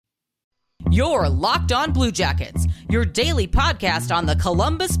You're Locked On Blue Jackets, your daily podcast on the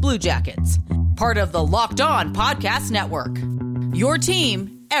Columbus Blue Jackets, part of the Locked On Podcast Network. Your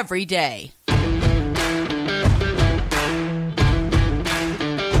team every day.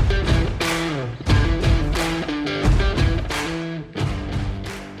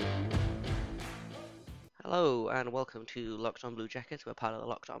 Hello and welcome to Locked On Blue Jackets. We're part of the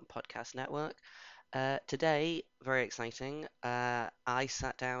Locked On Podcast Network. Today, very exciting, I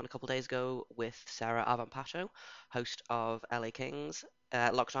sat down a couple days ago with Sarah Avampato, host of LA Kings,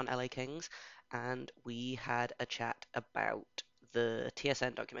 Locked On LA Kings, and we had a chat about the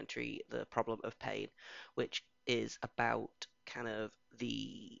TSN documentary, The Problem of Pain, which is about kind of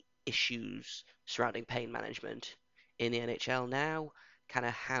the issues surrounding pain management in the NHL now, kind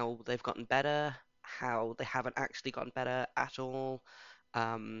of how they've gotten better, how they haven't actually gotten better at all,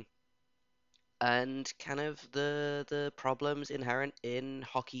 and kind of the problems inherent in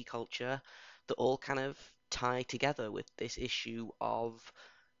hockey culture that all kind of tie together with this issue of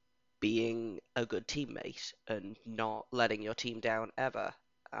being a good teammate and not letting your team down ever.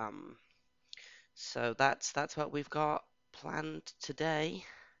 So that's what we've got planned today,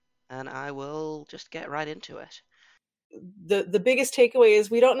 and I will just get right into it. The biggest takeaway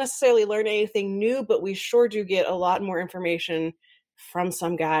is we don't necessarily learn anything new, but we sure do get a lot more information from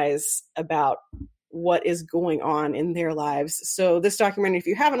some guys about what is going on in their lives. So this documentary, if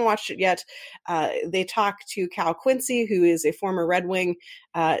you haven't watched it yet, they talk to Cal Quincy, who is a former Red Wing,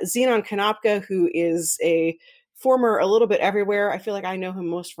 Zenon Konopka, who is a former a little bit everywhere. I feel like I know him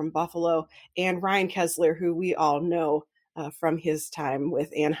most from Buffalo, and Ryan Kesler, who we all know from his time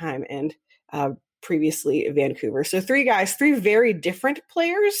with Anaheim and previously Vancouver. So three guys, three very different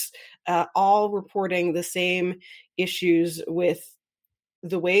players, all reporting the same issues with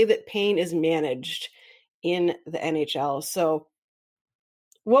the way that pain is managed in the NHL. So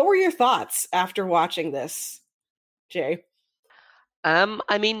what were your thoughts after watching this, Jay?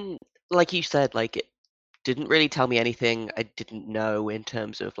 I mean, like you said, like it didn't really tell me anything I didn't know in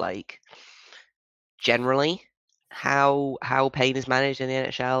terms of like generally how pain is managed in the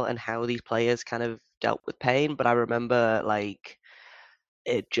NHL and how these players kind of dealt with pain. But I remember like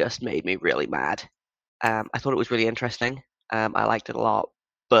it just made me really mad. I thought it was really interesting. I liked it a lot,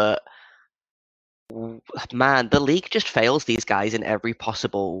 but man, the league just fails these guys in every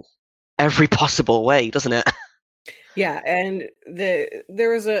possible way, doesn't it? Yeah, and there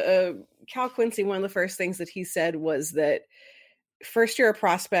was a Cal Quincy. One of the first things that he said was that first you're a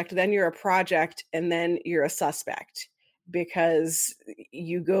prospect, then you're a project, and then you're a suspect, because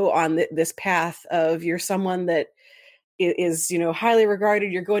you go on this path of you're someone that is highly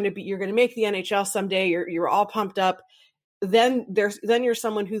regarded. You're going to make the NHL someday. You're all pumped up. Then you're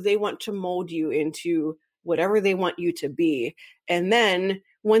someone who they want to mold you into whatever they want you to be. And then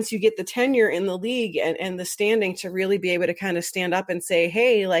once you get the tenure in the league and the standing to really be able to kind of stand up and say,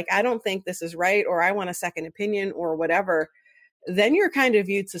 hey, like, I don't think this is right, or I want a second opinion or whatever, then you're kind of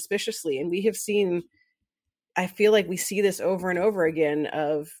viewed suspiciously. And we have seen, I feel like we see this over and over again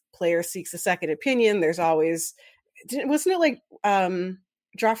of player seeks a second opinion. There's always, wasn't it like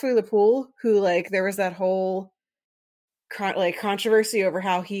Joffrey Lepoule, who like there was that whole controversy over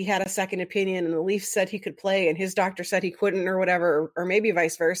how he had a second opinion and the Leafs said he could play and his doctor said he couldn't or whatever, or maybe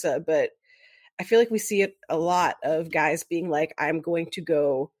vice versa. But I feel like we see it a lot of guys being like, I'm going to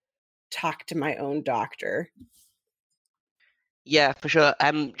go talk to my own doctor. Yeah, for sure.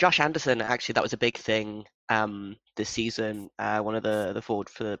 Josh Anderson, actually, that was a big thing this season. One of the forward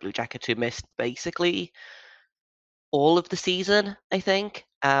for the Blue Jackets who missed basically all of the season, I think.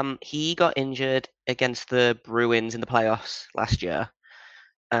 He got injured against the Bruins in the playoffs last year.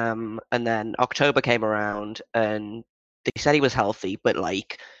 And then October came around and they said he was healthy, but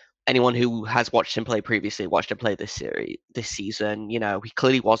like anyone who has watched him play previously, watched him play this season, he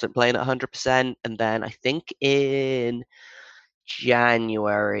clearly wasn't playing at 100%. And then I think in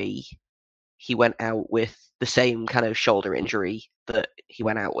January, he went out with the same kind of shoulder injury that he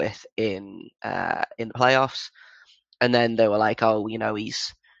went out with in the playoffs. And then they were like, oh,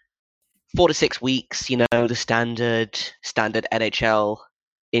 he's 4 to 6 weeks, the standard NHL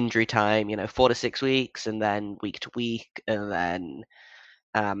injury time, 4 to 6 weeks, and then week to week. And then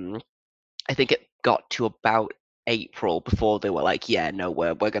I think it got to about April before they were like, yeah, no,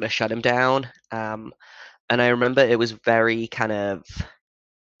 we're going to shut him down. And I remember it was very kind of,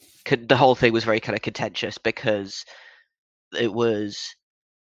 the whole thing was very kind of contentious because it was,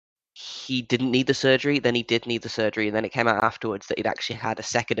 he didn't need the surgery, then he did need the surgery, and then it came out afterwards that he'd actually had a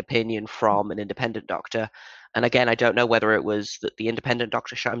second opinion from an independent doctor. And again, I don't know whether it was that the independent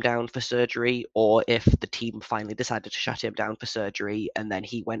doctor shut him down for surgery or if the team finally decided to shut him down for surgery and then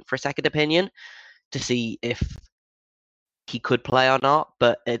he went for a second opinion to see if he could play or not.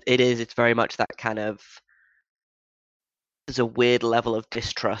 But it's very much that kind of, there's a weird level of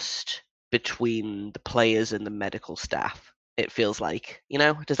distrust between the players and the medical staff. It feels like,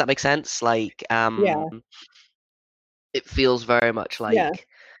 does that make sense? Like, Yeah, it feels very much yeah, like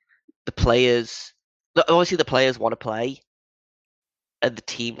the players, obviously the players want to play and the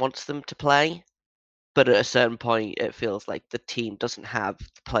team wants them to play, but at a certain point it feels like the team doesn't have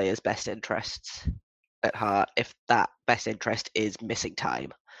the players' best interests at heart if that best interest is missing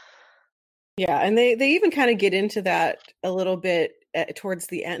time. yeah. And they even kind of get into that a little bit towards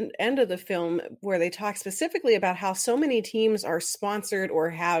the end of the film, where they talk specifically about how so many teams are sponsored or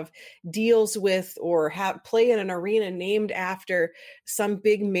have deals with or have play in an arena named after some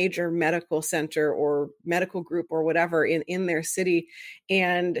big major medical center or medical group or whatever in their city,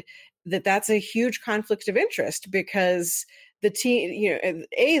 and that's a huge conflict of interest because the team,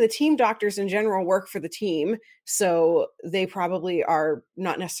 the team doctors in general work for the team, so they probably are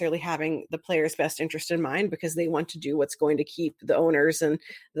not necessarily having the player's best interest in mind because they want to do what's going to keep the owners and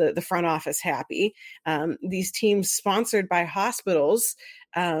the front office happy. These teams sponsored by hospitals.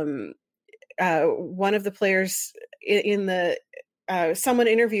 One of the players in the someone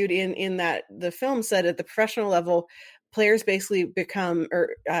interviewed in that the film said at the professional level, players basically become, or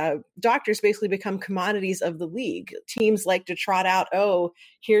doctors basically become commodities of the league. Teams like to trot out, oh,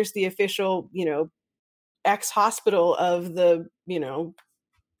 here's the official, X hospital of the,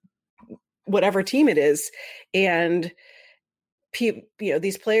 whatever team it is. And,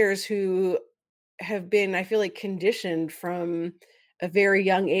 these players who have been, I feel like, conditioned from a very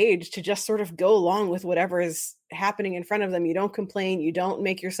young age to just sort of go along with whatever is happening in front of them. You don't complain, you don't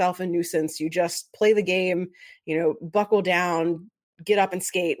make yourself a nuisance, you just play the game, buckle down, get up and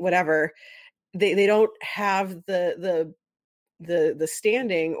skate, whatever. They don't have the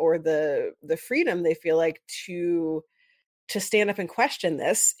standing or the freedom, they feel like, to stand up and question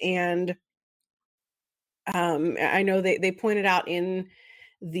this. And I know they pointed out in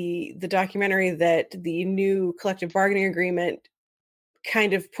the documentary that the new collective bargaining agreement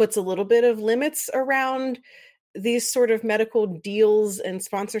kind of puts a little bit of limits around these sort of medical deals and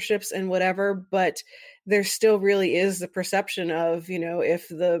sponsorships and whatever, but there still really is the perception of, if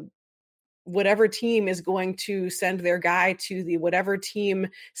the whatever team is going to send their guy to the whatever team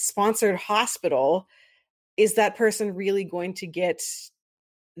sponsored hospital, is that person really going to get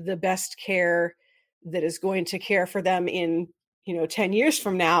the best care that is going to care for them in 10 years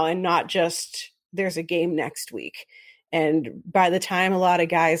from now, and not just there's a game next week. And by the time a lot of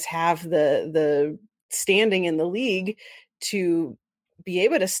guys have the standing in the league to be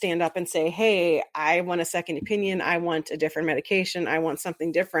able to stand up and say, hey, I want a second opinion, I want a different medication, I want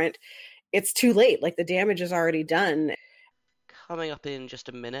something different, it's too late. Like, the damage is already done. Coming up in just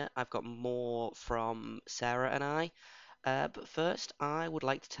a minute, I've got more from Sarah and I. But first, I would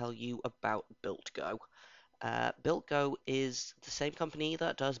like to tell you about Built Go. Built Go is the same company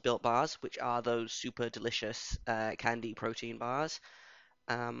that does Built Bars, which are those super delicious candy protein bars.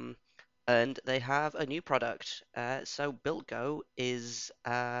 And they have a new product. So Built Go is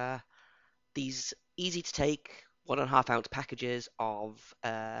these easy to take 1.5 ounce packages of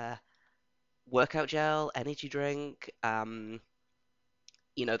workout gel, energy drink. They're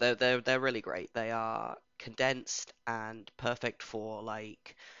really great. They are condensed and perfect for,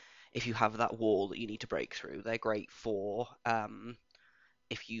 like, if you have that wall that you need to break through. They're great for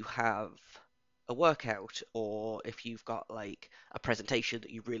if you have a workout, or if you've got like a presentation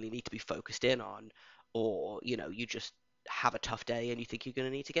that you really need to be focused in on, or you just have a tough day and you think you're going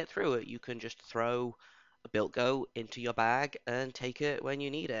to need to get through it. You can just throw a Built Go into your bag and take it when you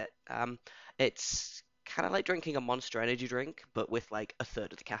need it. It's kind of like drinking a Monster energy drink, but with like a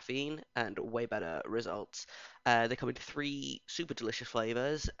third of the caffeine and way better results. They come in 3 super delicious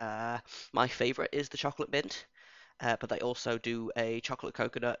flavors. My favorite is the chocolate mint, but they also do a chocolate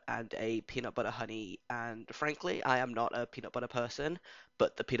coconut and a peanut butter honey. And frankly, I am not a peanut butter person,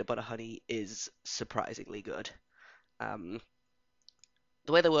 but the peanut butter honey is surprisingly good. Um,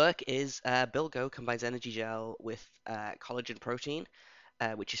 the way they work is Built Go combines energy gel with collagen protein,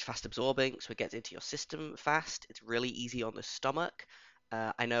 which is fast absorbing, so it gets into your system fast. It's really easy on the stomach.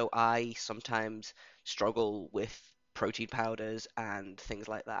 I know I sometimes struggle with protein powders and things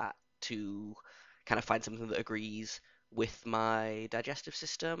like that to kind of find something that agrees with my digestive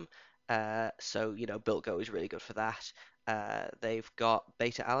system. So, Built Go is really good for that. They've got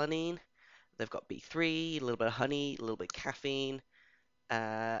beta-alanine, they've got B3, a little bit of honey, a little bit of caffeine,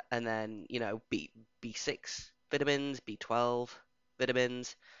 and then, B6 vitamins, B12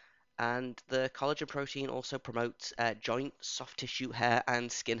 vitamins, and the collagen protein also promotes joint, soft tissue, hair,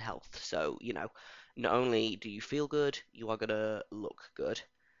 and skin health. So, not only do you feel good, you are going to look good.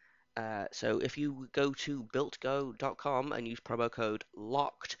 So if you go to builtgo.com and use promo code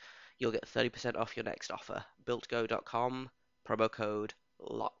LOCKED, you'll get 30% off your next offer. builtgo.com, promo code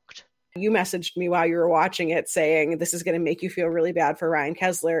LOCKED. You messaged me while you were watching it saying this is going to make you feel really bad for Ryan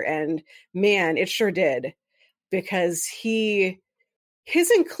Kesler. And man, it sure did. Because his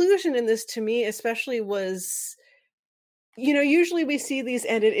inclusion in this, to me especially, was, usually we see these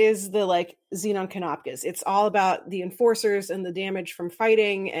and it is the like Xenon Canopkas. It's all about the enforcers and the damage from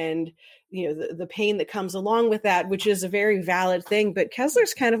fighting and the pain that comes along with that, which is a very valid thing. But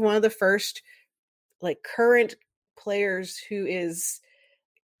Kesler's kind of one of the first like current players who is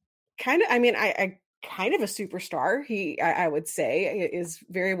kind of, I kind of a superstar. I would say, is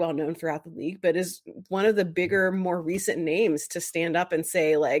very well known throughout the league, but is one of the bigger, more recent names to stand up and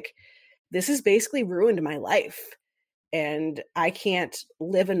say, like, this has basically ruined my life. And I can't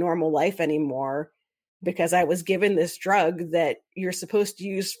live a normal life anymore because I was given this drug that you're supposed to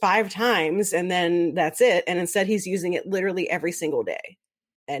use 5 times and then that's it. And instead he's using it literally every single day.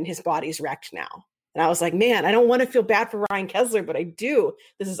 And his body's wrecked now. And I was like, man, I don't want to feel bad for Ryan Kesler, but I do.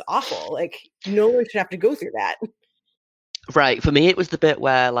 This is awful. Like, no one should have to go through that. Right. For me, it was the bit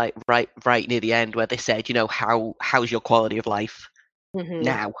where, like, right near the end, where they said, how's your quality of life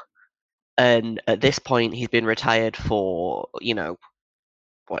now? And at this point, he's been retired for,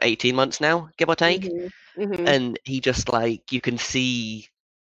 18 months now, give or take. And he just, like, you can see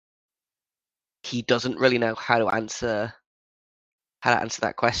he doesn't really know how to answer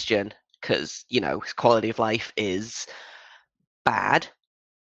that question. Because, his quality of life is bad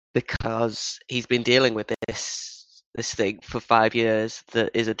because he's been dealing with this thing for 5 years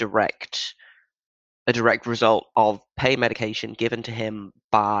that is a direct result of pain medication given to him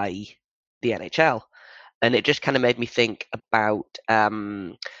by the NHL. And it just kind of made me think about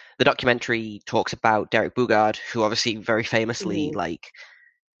the documentary talks about Derek Boogaard, who obviously very famously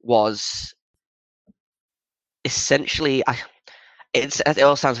was essentially it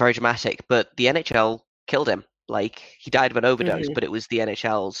all sounds very dramatic, but the NHL killed him. Like, he died of an overdose, but it was the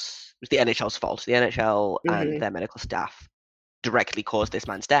NHL's fault. The NHL and their medical staff directly caused this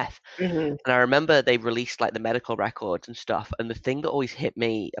man's death. And I remember they released like the medical records and stuff. And the thing that always hit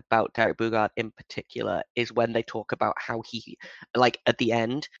me about Derek Boogaard in particular is when they talk about how he, like, at the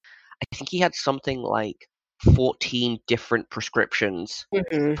end, I think he had something like 14 different prescriptions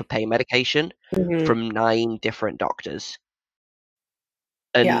for pain medication from 9 different doctors.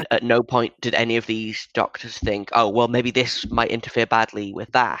 And at no point did any of these doctors think, oh, well, maybe this might interfere badly with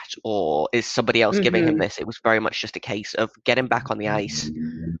that, or is somebody else giving him this? It was very much just a case of get him back on the ice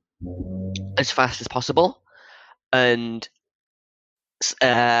as fast as possible. And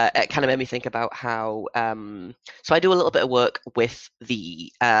it kind of made me think about how, so I do a little bit of work with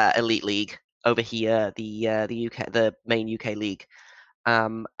the Elite League over here, the UK, the main UK league.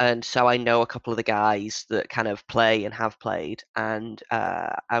 And so I know a couple of the guys that kind of play and have played, and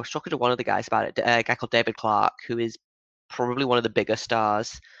I was talking to one of the guys about it, a guy called David Clark, who is probably one of the bigger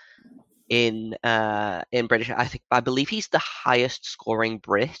stars in British. I believe he's the highest scoring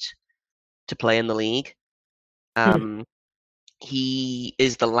Brit to play in the league. He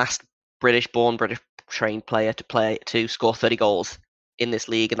is the last British trained player to score 30 goals in this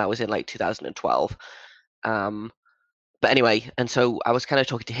league, and that was in like 2012. But anyway, and so I was kind of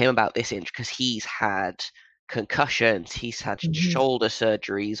talking to him about this injury because he's had concussions, he's had shoulder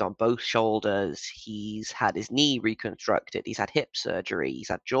surgeries on both shoulders, he's had his knee reconstructed, he's had hip surgery, he's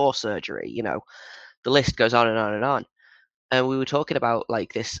had jaw surgery, the list goes on and on and on. And we were talking about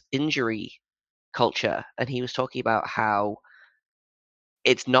like this injury culture, and he was talking about how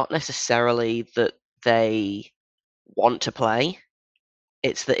it's not necessarily that they want to play,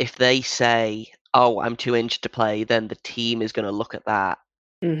 it's that if they say, oh, I'm too injured to play, then the team is going to look at that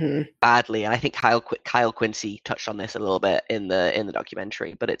badly. And I think Kyle Quincy touched on this a little bit in the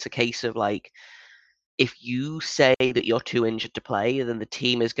documentary, but it's a case of like, if you say that you're too injured to play, then the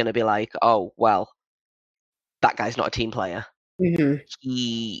team is going to be like, oh, well, that guy's not a team player.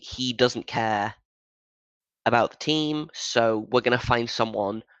 He doesn't care about the team, so we're going to find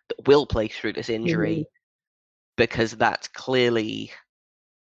someone that will play through this injury because that's clearly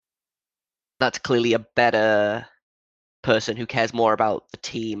a better person who cares more about the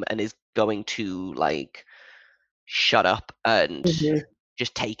team and is going to like shut up and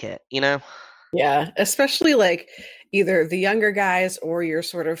just take it, Yeah, especially like either the younger guys or your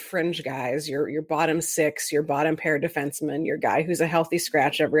sort of fringe guys, your bottom six, your bottom pair defenseman, your guy who's a healthy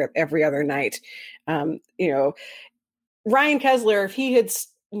scratch every other night. You know, Ryan Kesler, if he had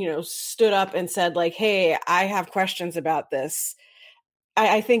stood up and said like, "Hey, I have questions about this,"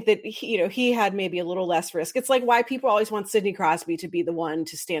 I think that he had maybe a little less risk. It's like why people always want Sidney Crosby to be the one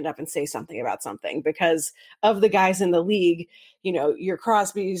to stand up and say something about something, because of the guys in the league, your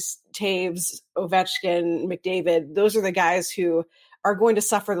Crosbys, Taves, Ovechkin, McDavid, those are the guys who are going to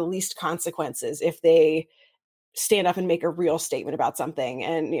suffer the least consequences if they stand up and make a real statement about something.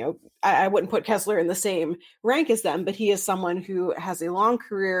 And, I wouldn't put Kesler in the same rank as them, but he is someone who has a long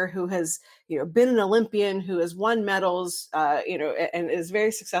career, who has, been an Olympian, who has won medals, and is a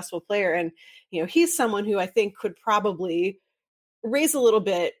very successful player. And, he's someone who I think could probably raise a little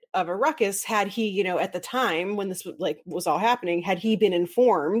bit of a ruckus had he, at the time when this was all happening, had he been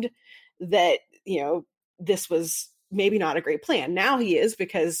informed that, this was maybe not a great plan. Now he is,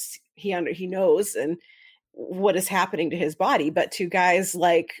 because he knows and what is happening to his body. But to guys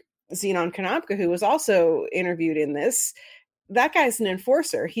like Zenon Konopka, who was also interviewed in this, that guy's an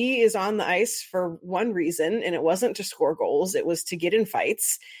enforcer. He is on the ice for one reason, and it wasn't to score goals. It was to get in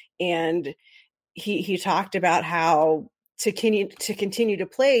fights. And he talked about how to continue to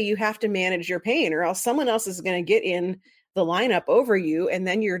play, you have to manage your pain, or else someone else is going to get in the lineup over you, and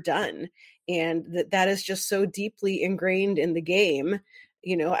then you're done. And that is just so deeply ingrained in the game.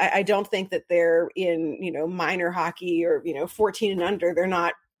 I don't think that they're in, minor hockey or, 14 and under. They're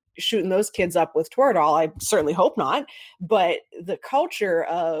not shooting those kids up with Toradol. I certainly hope not. But the culture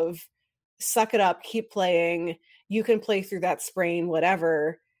of suck it up, keep playing, you can play through that sprain,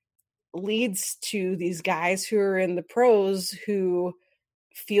 whatever, leads to these guys who are in the pros who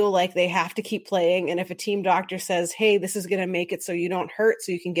feel like they have to keep playing. And if a team doctor says, hey, this is going to make it so you don't hurt,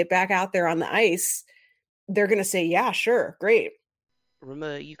 so you can get back out there on the ice, they're going to say, yeah, sure, great.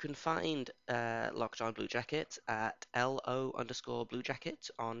 Remember, you can find Locked On Blue Jackets at LO_Blue Jackets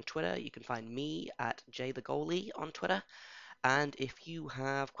on Twitter. You can find me at Jay the Goalie on Twitter. And if you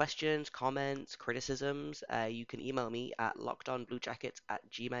have questions, comments, criticisms, you can email me at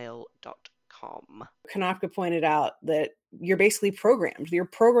lockedonbluejackets@gmail.com. Konopka pointed out that you're basically programmed. You're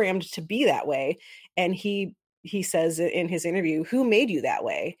programmed to be that way. And he says in his interview, who made you that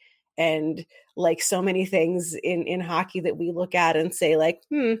way? And like so many things in hockey that we look at and say like,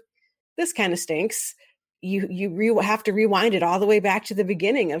 this kind of stinks. You have to rewind it all the way back to the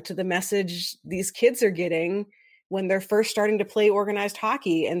beginning to the message these kids are getting when they're first starting to play organized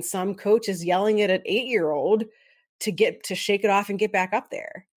hockey, and some coach is yelling at an 8-year-old to shake it off and get back up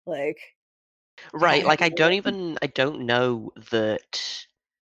there. Like, right. Like I don't know that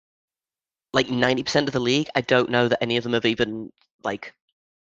like 90% of the league, I don't know that any of them have even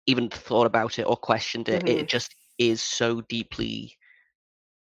thought about it or questioned it. Mm-hmm. It just is so deeply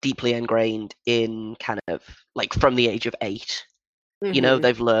ingrained in kind of like from the age of 8. Mm-hmm.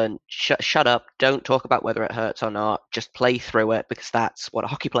 They've learned shut up, don't talk about whether it hurts or not, just play through it, because that's what a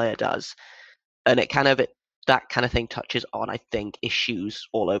hockey player does. And that kind of thing touches on, I think, issues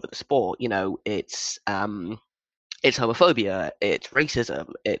all over the sport. It's homophobia, it's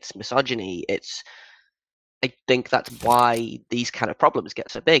racism, it's misogyny, I think that's why these kind of problems get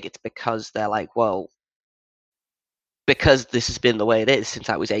so big. It's because they're like, well, because this has been the way it is since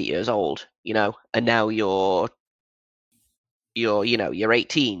I was 8 years old, and now you're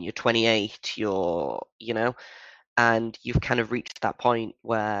 18, you're 28, and you've kind of reached that point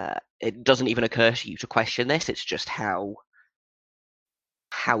where it doesn't even occur to you to question this. It's just how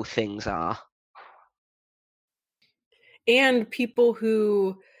things are. And people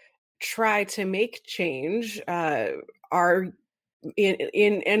who try to make change are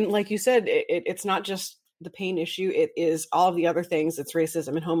in and like you said, it's not just the pain issue, it is all of the other things. It's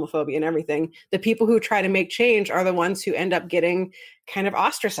racism and homophobia and everything. The people who try to make change are the ones who end up getting kind of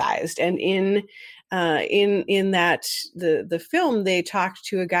ostracized. And in that the film, they talked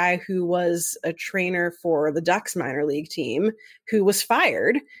to a guy who was a trainer for the Ducks minor league team, who was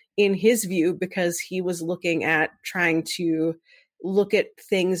fired in his view because he was looking at trying to look at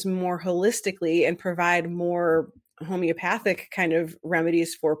things more holistically and provide more homeopathic kind of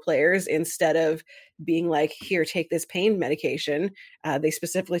remedies for players instead of being like, here, take this pain medication. They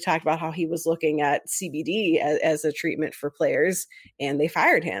specifically talked about how he was looking at CBD as a treatment for players, and they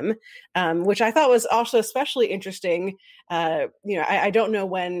fired him, which I thought was also especially interesting. I don't know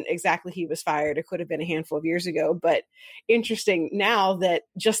when exactly he was fired. It could have been a handful of years ago, but interesting now that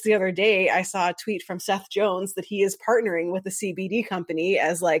just the other day I saw a tweet from Seth Jones that he is partnering with a CBD company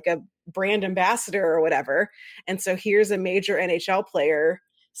as like a brand ambassador or whatever. And so here's a major NHL player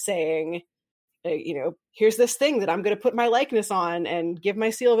saying, here's this thing that I'm going to put my likeness on and give my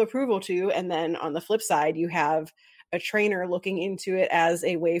seal of approval to. And then on the flip side, you have a trainer looking into it as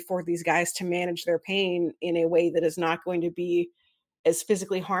a way for these guys to manage their pain in a way that is not going to be as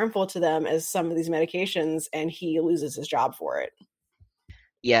physically harmful to them as some of these medications, and he loses his job for it.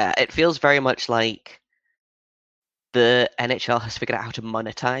 Yeah, it feels very much like the NHL has figured out how to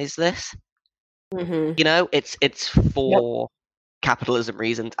monetize this. Mm-hmm. It's for capitalism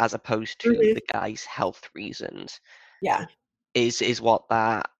reasons as opposed to the guy's health reasons. Yeah, is what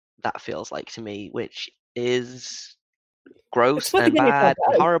that feels like to me, which is gross what and the bad NHL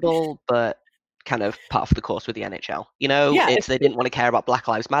and does. horrible, but kind of part of the course with the NHL. They didn't want to care about Black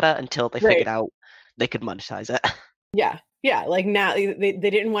Lives Matter until they figured out they could monetize it. Yeah. Like now they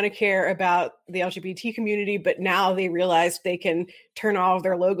didn't want to care about the LGBT community, but now they realized they can turn all of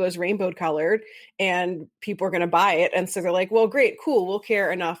their logos rainbow colored and people are going to buy it. And so they're like, well, great, cool. We'll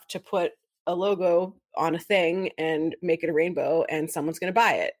care enough to put a logo on a thing and make it a rainbow and someone's going to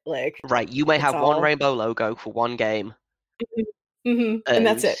buy it. Like, right. You may have one rainbow logo for one game. Mm-hmm. And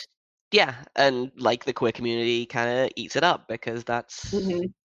that's it. Yeah. And like the queer community kind of eats it up because that's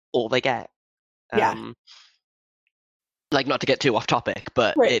all they get. Yeah. Like, not to get too off topic,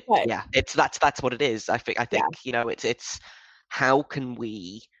 but that's what it is. I think it's how can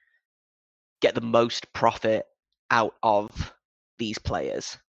we get the most profit out of these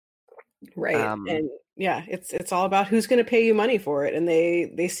players, right? And it's all about who's going to pay you money for it, and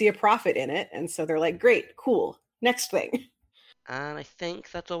they see a profit in it, and so they're like, great, cool, next thing. And I think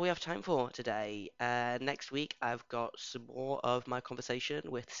that's all we have time for today. Next week, I've got some more of my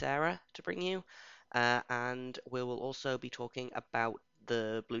conversation with Sarah to bring you. And we will also be talking about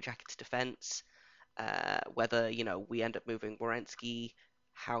the Blue Jackets defense, whether, we end up moving Werenski,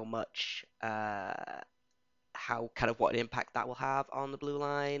 how much, how kind of what impact that will have on the blue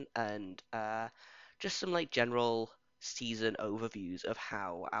line, and just some like general season overviews of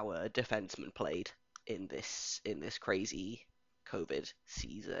how our defensemen played in this crazy COVID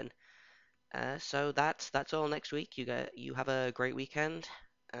season. So that's all next week. You have a great weekend,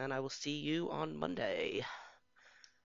 and I will see you on Monday.